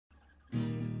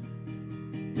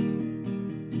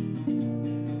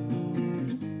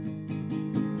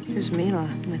Who's Milah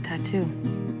and the tattoo?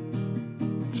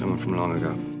 Someone from long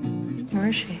ago. Where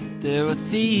is she? There are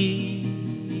thieves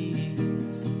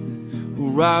who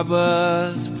rob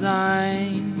us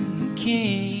blind,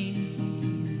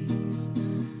 kings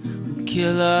who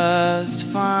kill us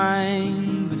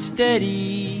fine but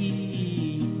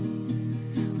steady.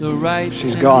 The rights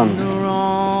She's and gone. the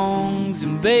wrongs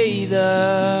and bathe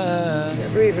us.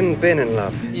 Never even been in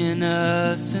love.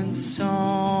 Innocent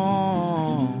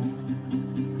song.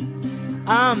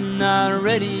 I'm not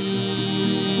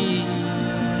ready.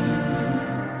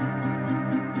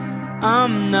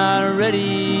 I'm not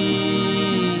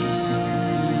ready.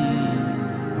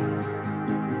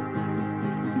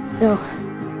 No.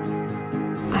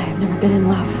 I have never been in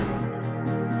love.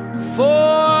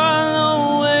 For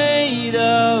the weight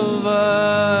of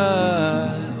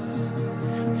us.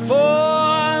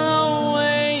 For the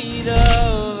weight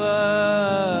of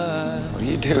us. What are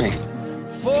you doing?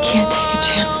 I can't take a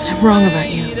chance that I'm wrong about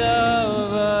you.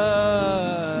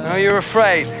 No, you're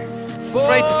afraid.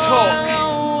 Afraid to talk.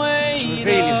 To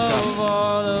reveal yourself.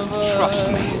 Trust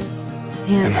me.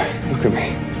 Yeah. Emma, look at me.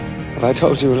 Have I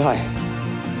told you a lie?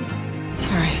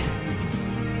 Sorry.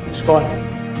 Swan!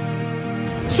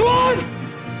 Swan!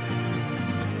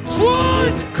 Swan!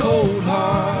 There's a cold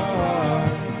heart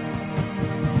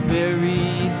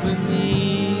buried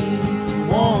beneath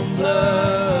warm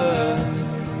blood,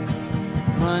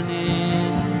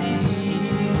 running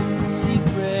deep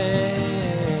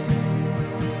secrets,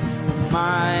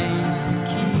 mind to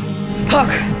keep. Puck,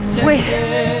 wait.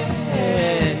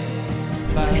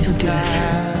 Please don't do this.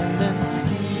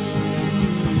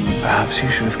 Perhaps you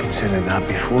should have considered that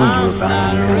before you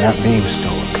abandoned me on that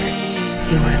beanstalk.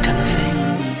 You would have done the same.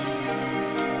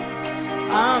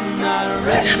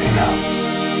 Actually, no.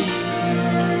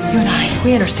 You and I,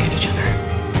 we understand each other.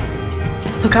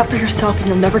 Look out for yourself and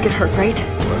you'll never get hurt, right?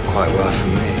 It worked quite well for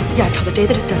me. Yeah, till the day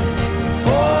that it doesn't.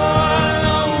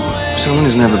 Someone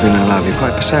who's never been in love, you're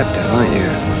quite perceptive, aren't you?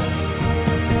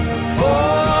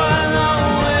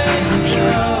 I love you.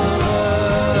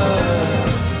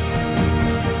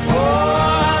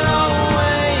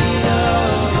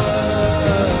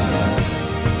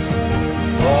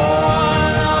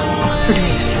 We're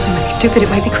doing this. It might be stupid, it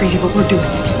might be crazy, but we're doing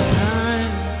it.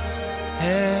 Time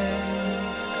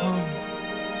has come.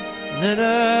 Let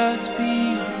us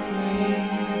be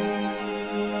brave.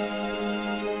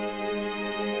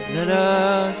 Let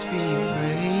us be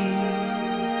brave.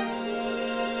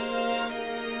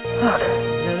 Look,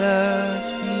 Let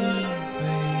us be I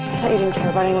brave. thought you didn't care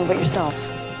about anyone but yourself.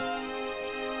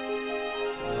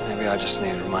 Maybe I just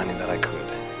needed reminding that I could.